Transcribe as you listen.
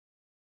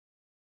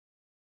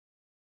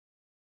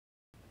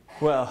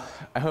Well,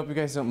 I hope you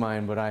guys don't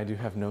mind, but I do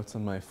have notes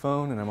on my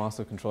phone, and I'm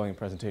also controlling a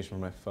presentation from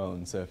my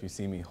phone. So if you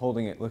see me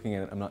holding it, looking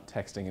at it, I'm not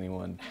texting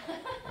anyone.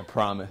 I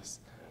promise.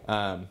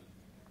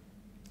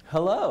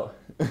 Hello.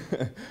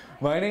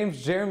 My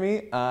name's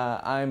Jeremy.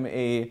 I'm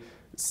a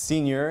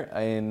senior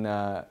in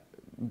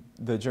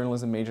the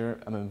journalism major.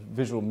 I'm a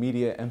visual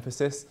media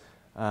emphasis.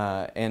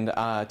 And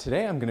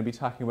today I'm going to be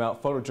talking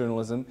about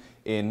photojournalism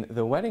in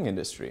the wedding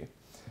industry.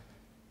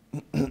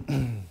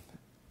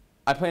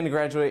 I plan to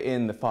graduate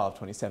in the fall of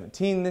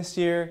 2017 this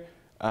year,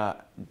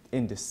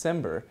 in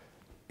December.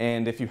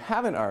 And if you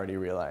haven't already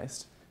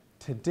realized,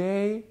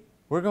 today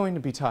we're going to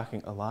be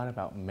talking a lot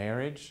about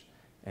marriage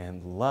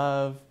and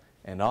love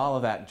and all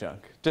of that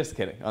junk. Just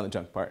kidding, on the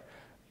junk part.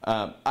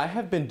 I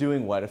have been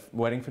doing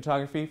wedding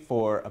photography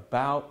for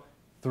about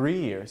 3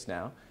 years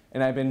now,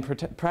 and I've been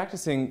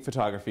practicing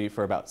photography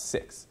for about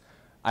 6.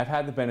 I've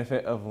had the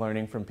benefit of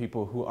learning from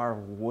people who are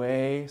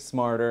way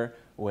smarter,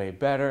 way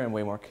better, and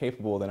way more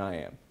capable than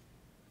I am.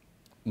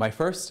 My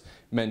first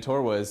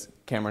mentor was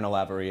Cameron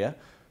Olavarria,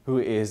 who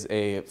is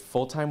a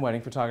full-time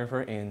wedding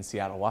photographer in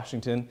Seattle,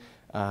 Washington.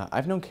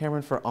 I've known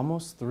Cameron for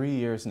almost 3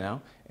 years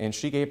now, and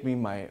she gave me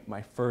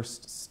my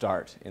first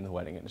start in the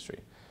wedding industry.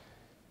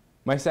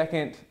 My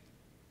second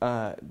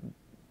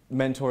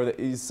mentor that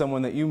is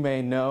someone that you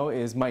may know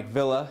is Mike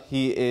Villa.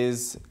 He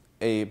is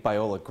a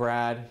Biola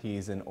grad.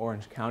 He's an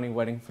Orange County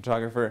wedding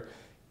photographer.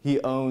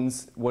 He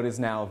owns what is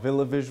now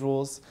Villa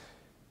Visuals.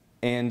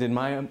 And in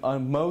my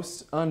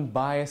most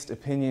unbiased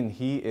opinion,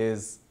 he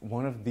is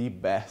one of the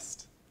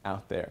best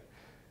out there.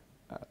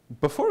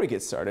 Before we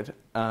get started,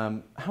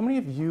 how many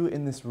of you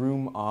in this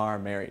room are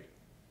married?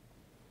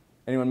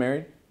 Anyone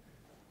married?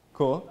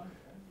 Cool.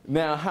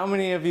 Now, how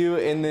many of you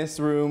in this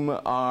room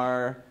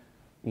are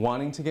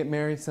wanting to get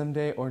married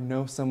someday or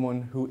know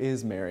someone who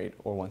is married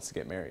or wants to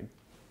get married?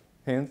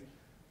 Hands?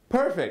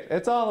 Perfect.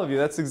 It's all of you.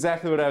 That's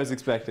exactly what I was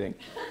expecting.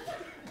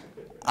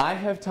 I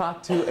have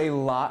talked to a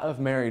lot of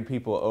married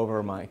people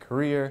over my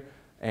career,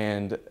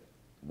 and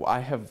I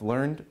have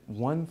learned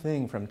one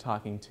thing from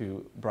talking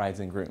to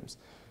brides and grooms.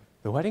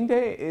 The wedding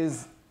day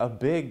is a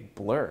big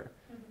blur.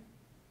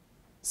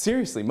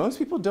 Seriously, most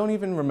people don't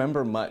even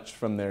remember much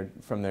from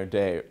their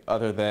day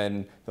other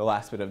than the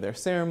last bit of their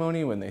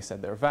ceremony when they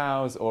said their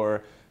vows,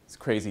 or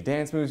crazy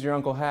dance moves your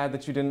uncle had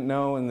that you didn't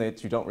know and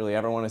that you don't really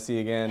ever want to see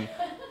again,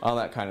 all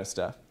that kind of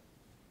stuff.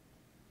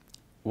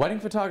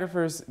 Wedding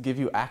photographers give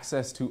you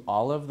access to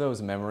all of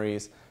those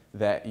memories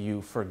that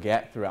you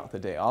forget throughout the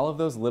day, all of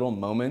those little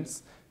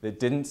moments that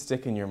didn't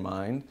stick in your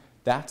mind.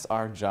 That's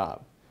our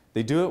job.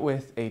 They do it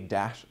with a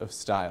dash of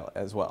style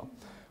as well.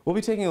 We'll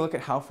be taking a look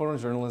at how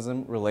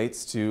photojournalism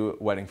relates to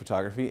wedding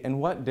photography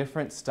and what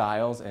different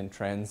styles and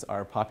trends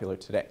are popular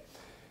today.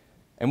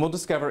 And we'll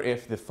discover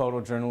if the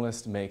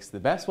photojournalist makes the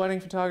best wedding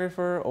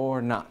photographer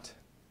or not.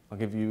 I'll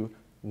give you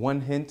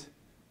one hint.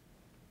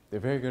 They're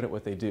very good at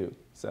what they do,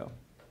 so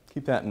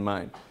keep that in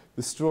mind.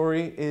 The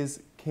story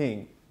is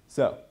king,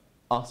 so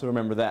also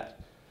remember that.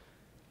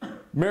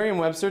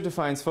 Merriam-Webster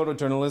defines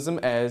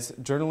photojournalism as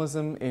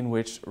journalism in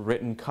which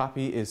written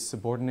copy is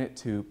subordinate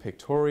to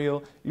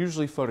pictorial,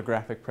 usually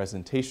photographic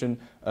presentation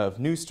of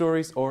news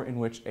stories, or in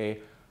which a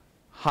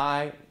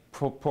high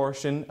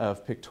proportion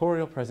of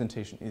pictorial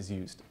presentation is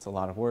used. It's a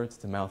lot of words,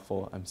 it's a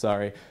mouthful, I'm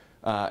sorry.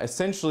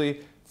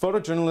 Essentially,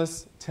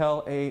 photojournalists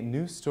tell a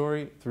news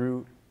story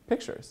through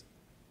pictures.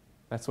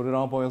 That's what it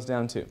all boils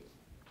down to.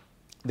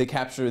 They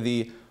capture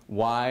the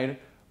wide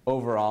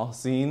overall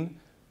scene.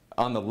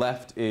 On the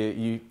left,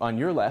 on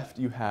your left,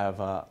 you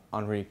have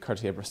Henri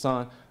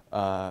Cartier-Bresson,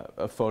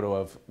 a photo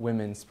of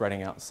women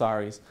spreading out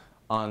saris.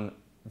 On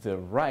the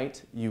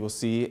right, you will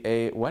see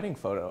a wedding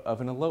photo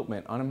of an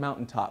elopement on a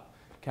mountaintop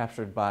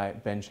captured by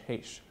Benj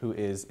Heish, who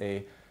is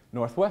a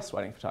Northwest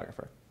wedding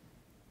photographer.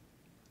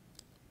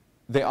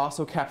 They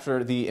also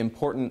capture the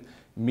important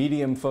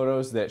medium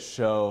photos that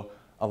show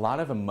a lot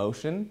of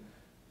emotion.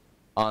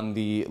 On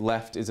the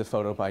left is a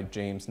photo by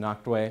James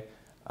Nachtwey,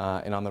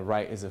 and on the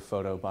right is a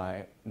photo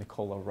by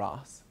Nicola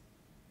Ross.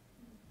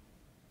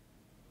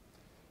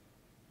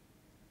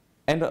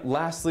 And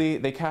lastly,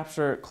 they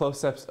capture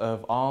close-ups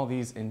of all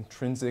these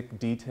intrinsic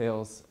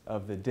details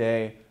of the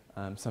day,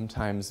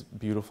 sometimes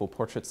beautiful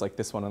portraits like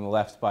this one on the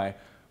left by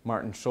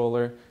Martin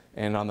Scholler,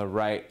 and on the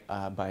right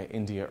by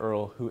India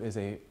Earle, who is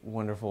a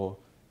wonderful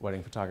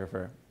wedding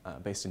photographer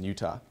based in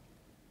Utah.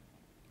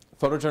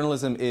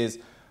 Photojournalism is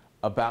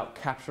about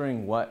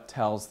capturing what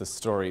tells the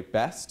story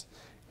best,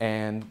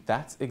 and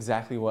that's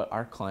exactly what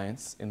our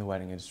clients in the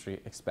wedding industry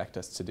expect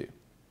us to do.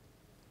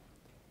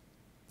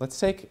 Let's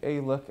take a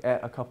look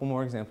at a couple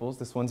more examples.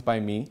 This one's by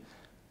me.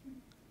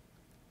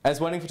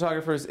 As wedding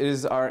photographers, it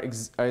is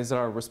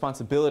our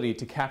responsibility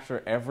to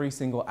capture every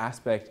single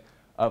aspect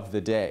of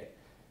the day.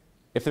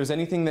 If there's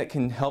anything that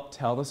can help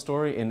tell the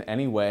story in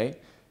any way,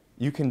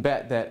 you can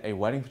bet that a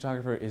wedding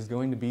photographer is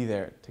going to be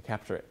there to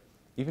capture it.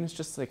 Even if it's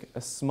just like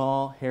a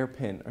small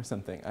hairpin or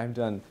something. I've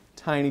done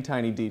tiny,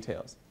 tiny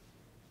details.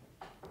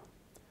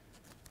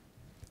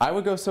 I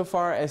would go so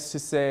far as to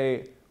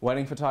say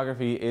wedding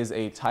photography is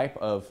a type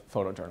of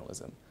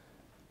photojournalism.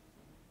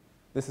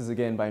 This is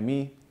again by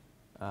me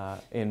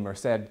in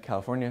Merced,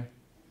 California.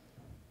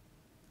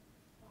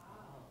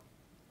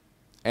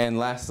 And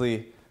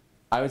lastly,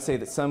 I would say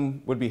that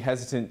some would be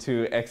hesitant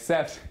to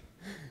accept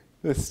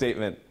this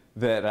statement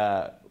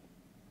that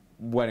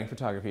wedding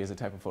photography is a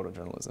type of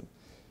photojournalism,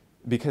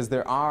 because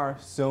there are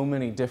so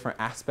many different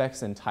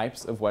aspects and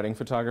types of wedding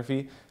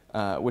photography,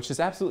 which is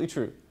absolutely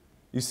true.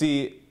 You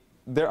see,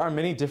 there are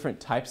many different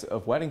types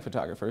of wedding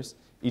photographers,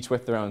 each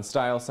with their own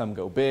style. Some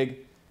go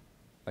big,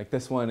 like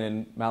this one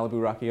in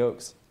Malibu Rocky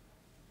Oaks.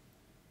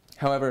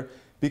 However,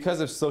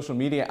 because of social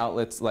media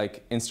outlets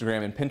like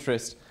Instagram and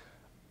Pinterest,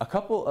 a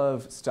couple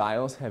of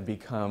styles have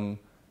become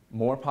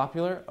more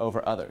popular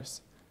over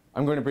others.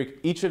 I'm going to break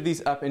each of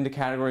these up into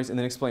categories and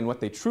then explain what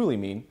they truly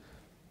mean.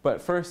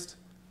 But first,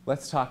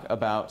 let's talk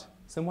about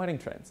some wedding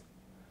trends.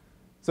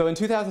 So in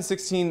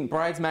 2016,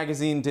 Brides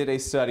Magazine did a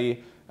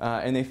study,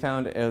 and they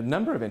found a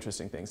number of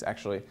interesting things,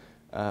 actually.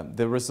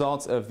 The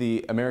results of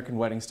the American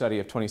Wedding Study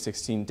of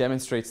 2016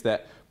 demonstrates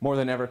that more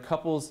than ever,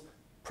 couples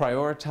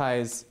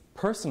prioritize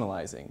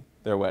personalizing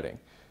their wedding,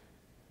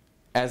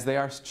 as they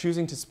are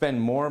choosing to spend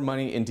more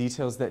money in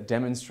details that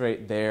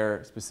demonstrate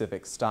their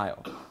specific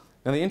style.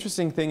 Now, the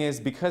interesting thing is,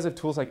 because of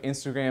tools like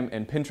Instagram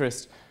and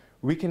Pinterest,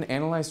 we can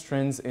analyze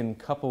trends in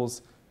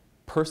couples'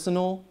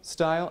 personal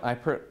style. I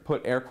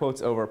put air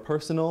quotes over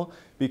personal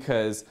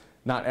because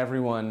not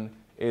everyone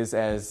is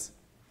as,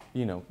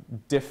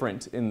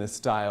 different in the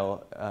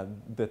style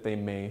that they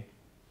may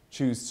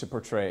choose to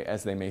portray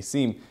as they may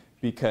seem,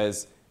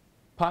 because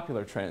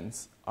popular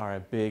trends are a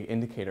big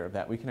indicator of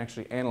that. We can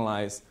actually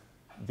analyze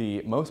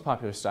the most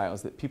popular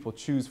styles that people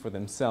choose for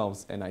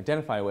themselves and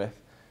identify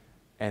with,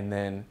 and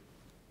then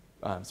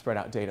spread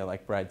out data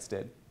like Brides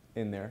did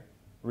in their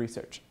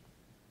research.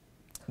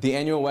 The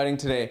annual wedding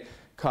today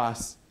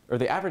costs, or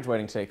the average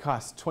wedding today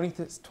costs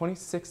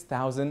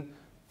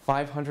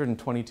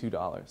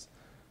 $26,522.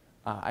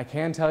 I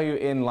can tell you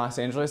in Los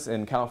Angeles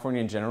and California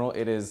in general,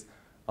 it is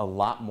a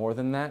lot more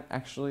than that,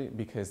 actually,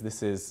 because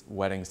this is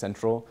Wedding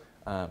Central.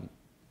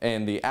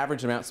 And the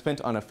average amount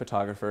spent on a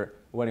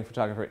wedding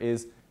photographer,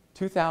 is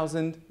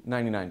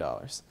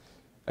 $2,099.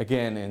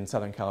 Again, in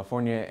Southern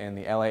California and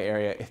the LA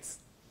area, it's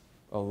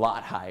a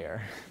lot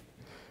higher.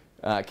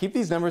 Keep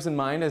these numbers in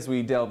mind as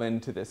we delve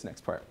into this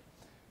next part.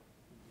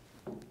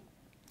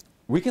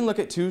 We can look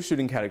at two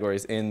shooting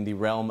categories in the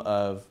realm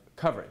of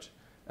coverage.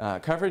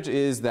 Coverage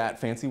is that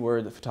fancy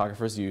word that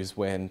photographers use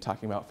when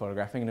talking about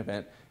photographing an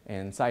event.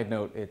 And side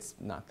note, it's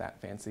not that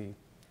fancy. It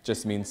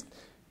just means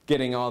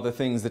getting all the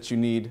things that you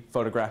need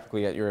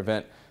photographically at your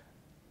event.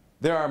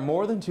 There are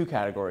more than two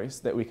categories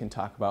that we can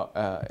talk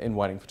about in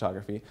wedding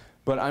photography,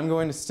 but I'm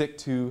going to stick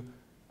to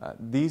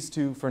these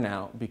two for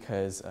now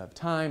because of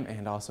time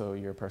and also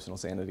your personal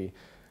sanity.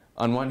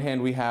 On one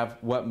hand, we have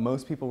what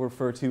most people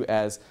refer to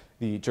as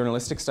the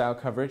journalistic style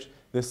coverage.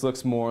 This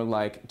looks more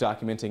like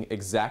documenting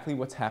exactly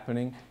what's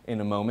happening in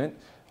a moment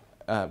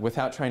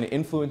without trying to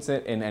influence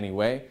it in any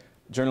way.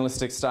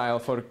 Journalistic style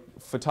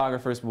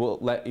photographers will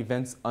let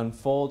events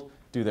unfold,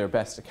 do their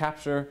best to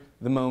capture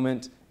the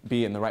moment,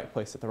 be in the right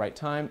place at the right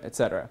time,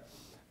 etc.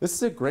 This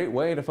is a great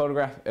way to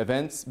photograph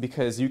events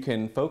because you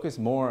can focus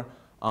more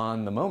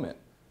on the moment.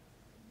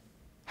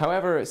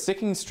 However,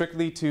 sticking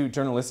strictly to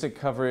journalistic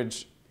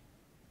coverage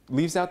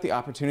leaves out the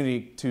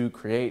opportunity to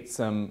create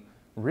some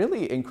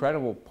really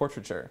incredible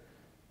portraiture.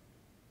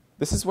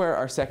 This is where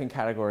our second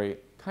category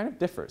kind of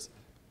differs.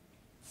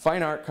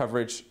 Fine art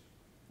coverage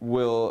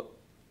where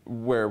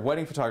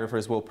wedding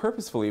photographers will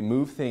purposefully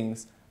move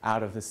things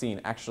out of the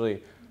scene.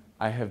 Actually,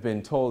 I have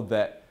been told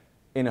that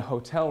in a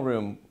hotel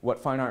room, what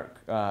fine art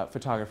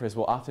photographers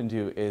will often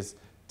do is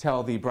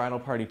tell the bridal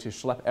party to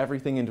schlep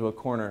everything into a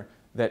corner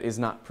that is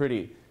not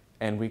pretty.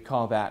 And we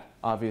call that,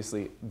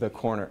 obviously, the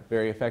corner,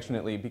 very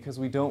affectionately, because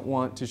we don't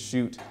want to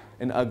shoot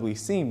an ugly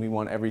scene. We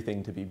want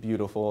everything to be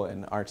beautiful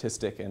and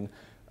artistic and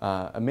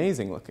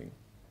amazing looking.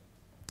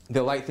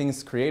 They'll light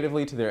things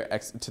creatively to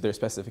their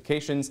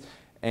specifications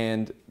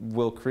and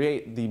will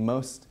create the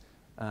most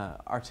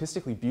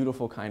artistically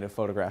beautiful kind of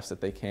photographs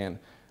that they can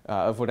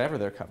of whatever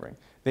they're covering.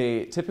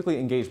 They typically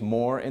engage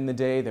more in the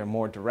day. They're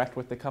more direct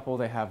with the couple.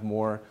 They have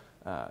more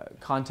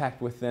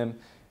contact with them.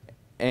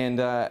 And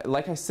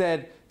like I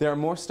said, there are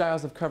more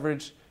styles of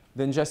coverage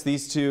than just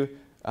these two.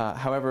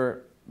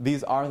 However,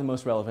 these are the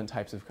most relevant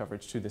types of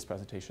coverage to this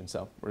presentation,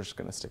 so we're just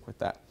going to stick with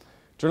that.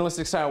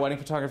 Journalistic style wedding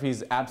photography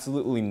is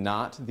absolutely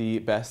not the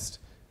best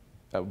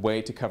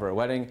way to cover a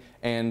wedding,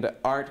 and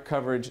art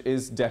coverage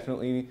is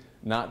definitely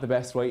not the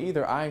best way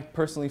either. I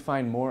personally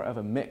find more of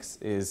a mix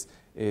is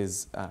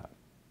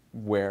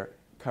where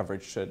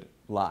coverage should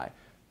lie.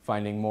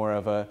 Finding more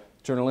of a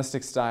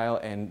journalistic style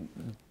and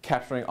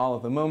capturing all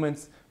of the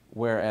moments,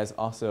 whereas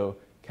also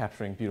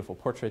capturing beautiful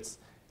portraits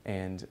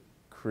and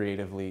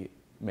creatively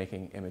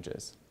making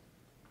images.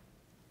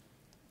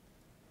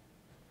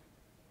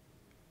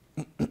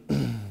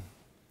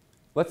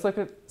 Let's look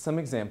at some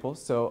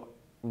examples. So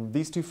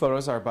these two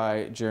photos are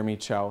by Jeremy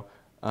Chow.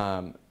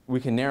 We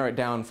can narrow it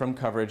down from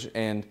coverage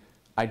and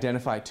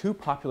identify two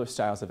popular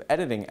styles of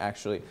editing,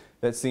 actually,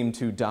 that seem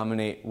to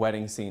dominate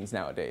wedding scenes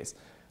nowadays.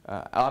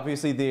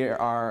 Obviously,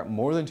 there are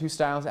more than 2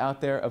 styles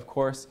out there, of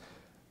course,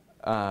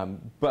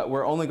 but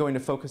we're only going to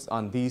focus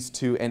on these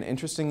 2. And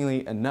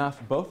interestingly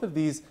enough, both of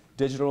these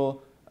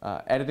digital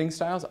editing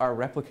styles are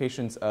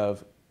replications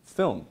of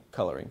film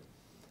coloring.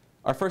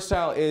 Our first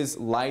style is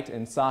light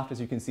and soft,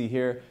 as you can see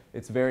here.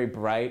 It's very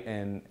bright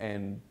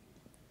and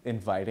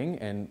inviting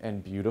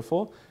and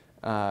beautiful,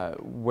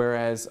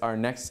 whereas our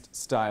next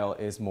style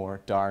is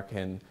more dark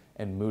and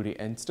moody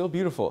and still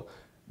beautiful.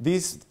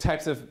 These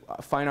types of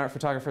fine art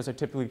photographers are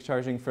typically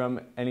charging from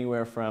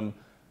anywhere from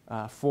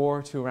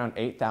 $4,000 to around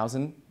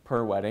 $8,000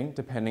 per wedding,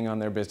 depending on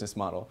their business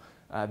model.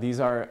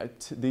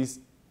 These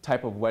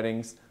type of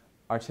weddings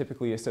are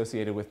typically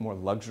associated with more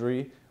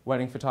luxury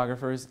wedding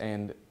photographers,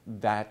 and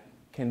that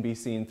can be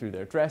seen through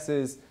their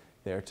dresses,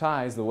 their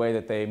ties, the way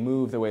that they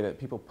move, the way that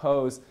people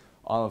pose.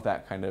 All of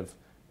that kind of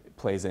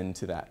plays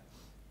into that.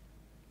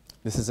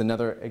 This is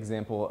another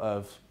example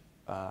of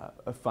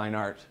fine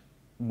art,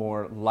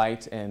 more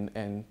light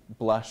and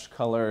blush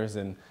colors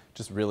and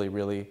just really,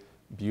 really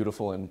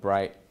beautiful and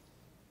bright.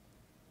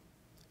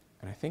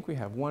 And I think we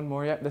have one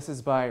more yet. This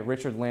is by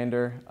Richard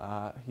Lander.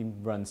 He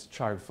runs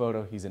Charred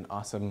Photo. He's an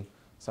awesome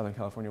Southern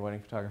California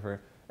wedding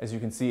photographer. As you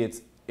can see,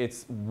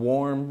 it's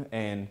warm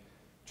and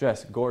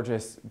just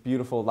gorgeous,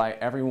 beautiful light.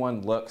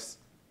 Everyone looks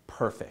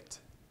perfect.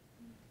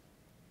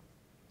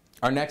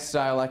 Our next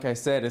style, like I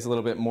said, is a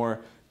little bit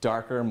more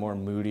darker, more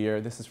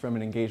moodier. This is from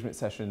an engagement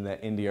session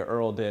that India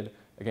Earle did.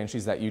 Again,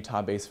 she's that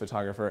Utah-based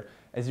photographer.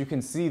 As you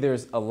can see,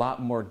 there's a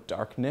lot more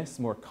darkness,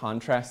 more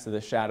contrast to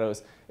the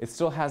shadows. It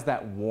still has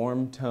that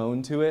warm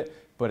tone to it,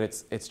 but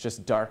it's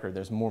just darker.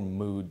 There's more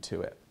mood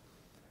to it.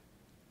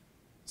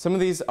 Some of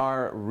these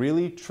are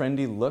really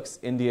trendy looks.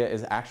 India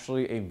is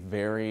actually a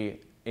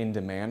very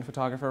in-demand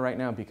photographer right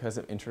now because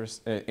of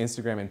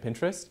Instagram and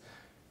Pinterest.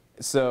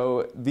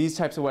 So these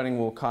types of wedding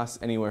will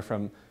cost anywhere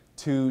from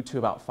 $2,000 to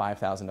about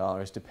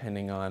 $5,000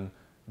 depending on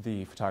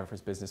the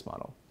photographer's business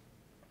model.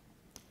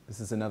 This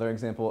is another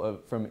example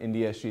from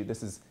India.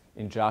 This is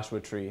in Joshua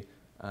Tree,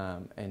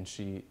 and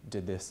she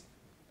did this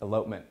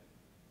elopement.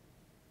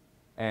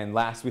 And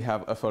last we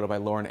have a photo by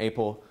Lauren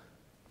Apel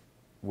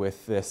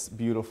with this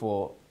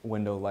beautiful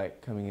window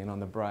light coming in on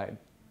the bride.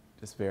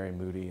 Just very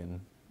moody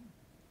and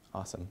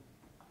awesome.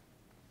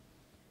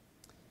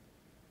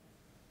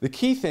 The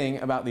key thing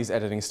about these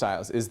editing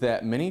styles is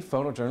that many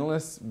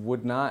photojournalists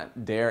would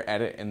not dare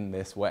edit in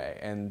this way,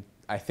 and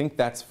I think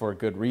that's for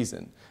good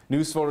reason.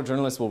 News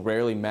photojournalists will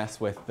rarely mess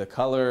with the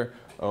color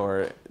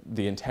or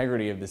the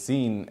integrity of the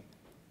scene,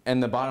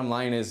 and the bottom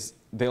line is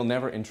they'll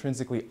never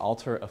intrinsically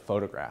alter a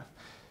photograph.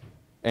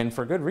 And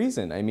for good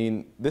reason. I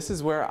mean, this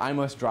is where I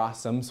must draw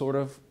some sort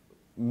of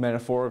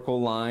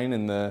metaphorical line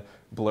in the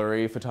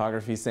blurry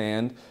photography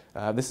sand.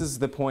 This is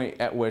the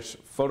point at which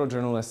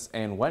photojournalists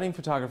and wedding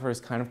photographers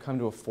kind of come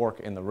to a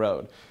fork in the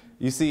road.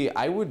 You see,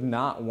 I would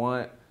not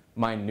want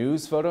my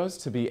news photos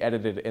to be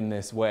edited in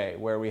this way,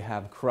 where we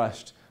have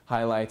crushed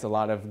highlights, a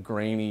lot of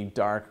grainy,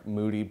 dark,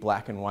 moody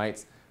black and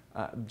whites,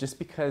 just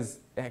because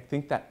I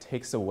think that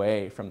takes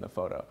away from the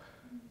photo.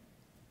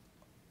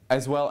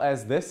 As well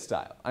as this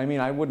style. I mean,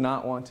 I would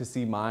not want to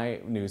see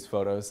my news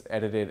photos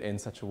edited in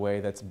such a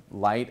way that's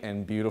light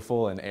and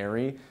beautiful and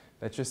airy.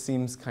 That just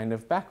seems kind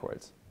of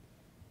backwards.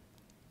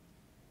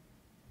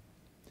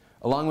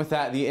 Along with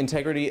that, the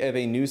integrity of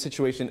a news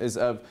situation is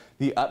of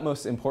the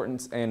utmost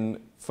importance, and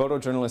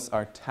photojournalists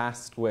are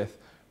tasked with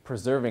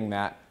preserving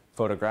that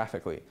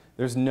photographically.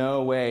 There's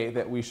no way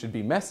that we should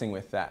be messing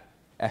with that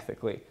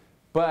ethically.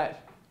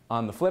 But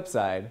on the flip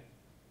side,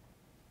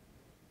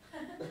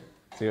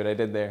 see what I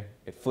did there?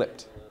 It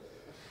flipped.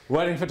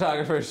 Wedding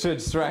photographers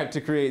should strive to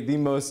create the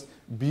most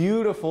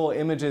beautiful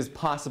images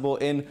possible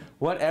in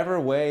whatever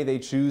way they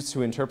choose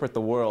to interpret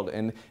the world.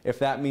 And if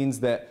that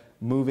means that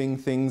moving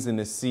things in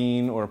a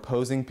scene or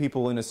posing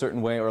people in a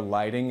certain way or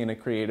lighting in a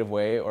creative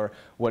way or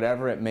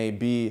whatever it may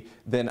be,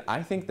 then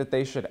I think that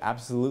they should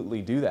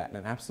absolutely do that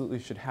and absolutely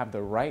should have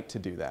the right to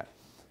do that.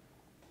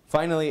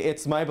 Finally,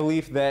 it's my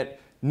belief that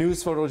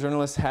news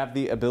photojournalists have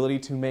the ability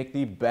to make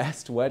the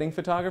best wedding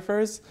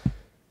photographers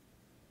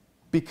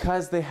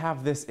because they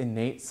have this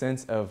innate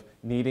sense of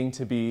needing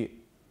to be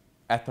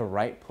at the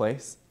right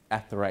place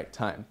at the right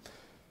time.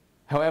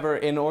 However,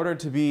 in order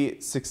to be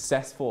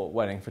successful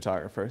wedding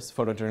photographers,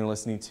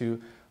 photojournalists need to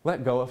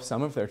let go of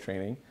some of their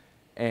training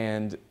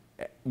and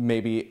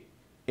maybe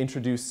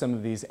introduce some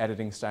of these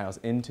editing styles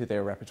into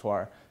their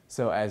repertoire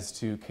so as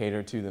to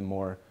cater to the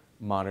more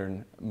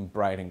modern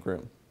bride and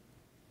groom.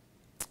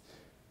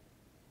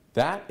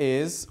 That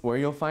is where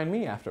you'll find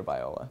me after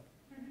Biola.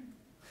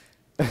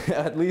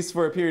 At least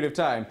for a period of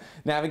time,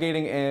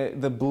 navigating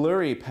the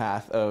blurry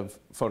path of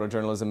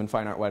photojournalism and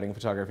fine art wedding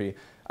photography.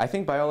 I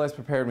think Biola has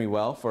prepared me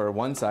well for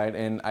one side,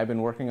 and I've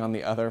been working on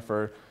the other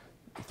for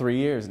 3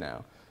 years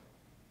now.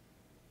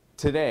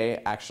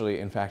 Today, actually,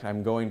 in fact,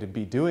 I'm going to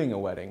be doing a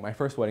wedding, my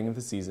first wedding of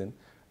the season,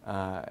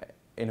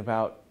 in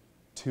about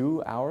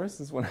 2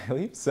 hours is when I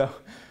leave, so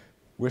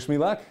wish me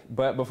luck.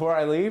 But before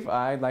I leave,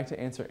 I'd like to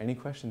answer any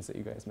questions that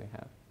you guys may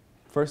have.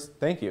 First,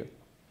 thank you.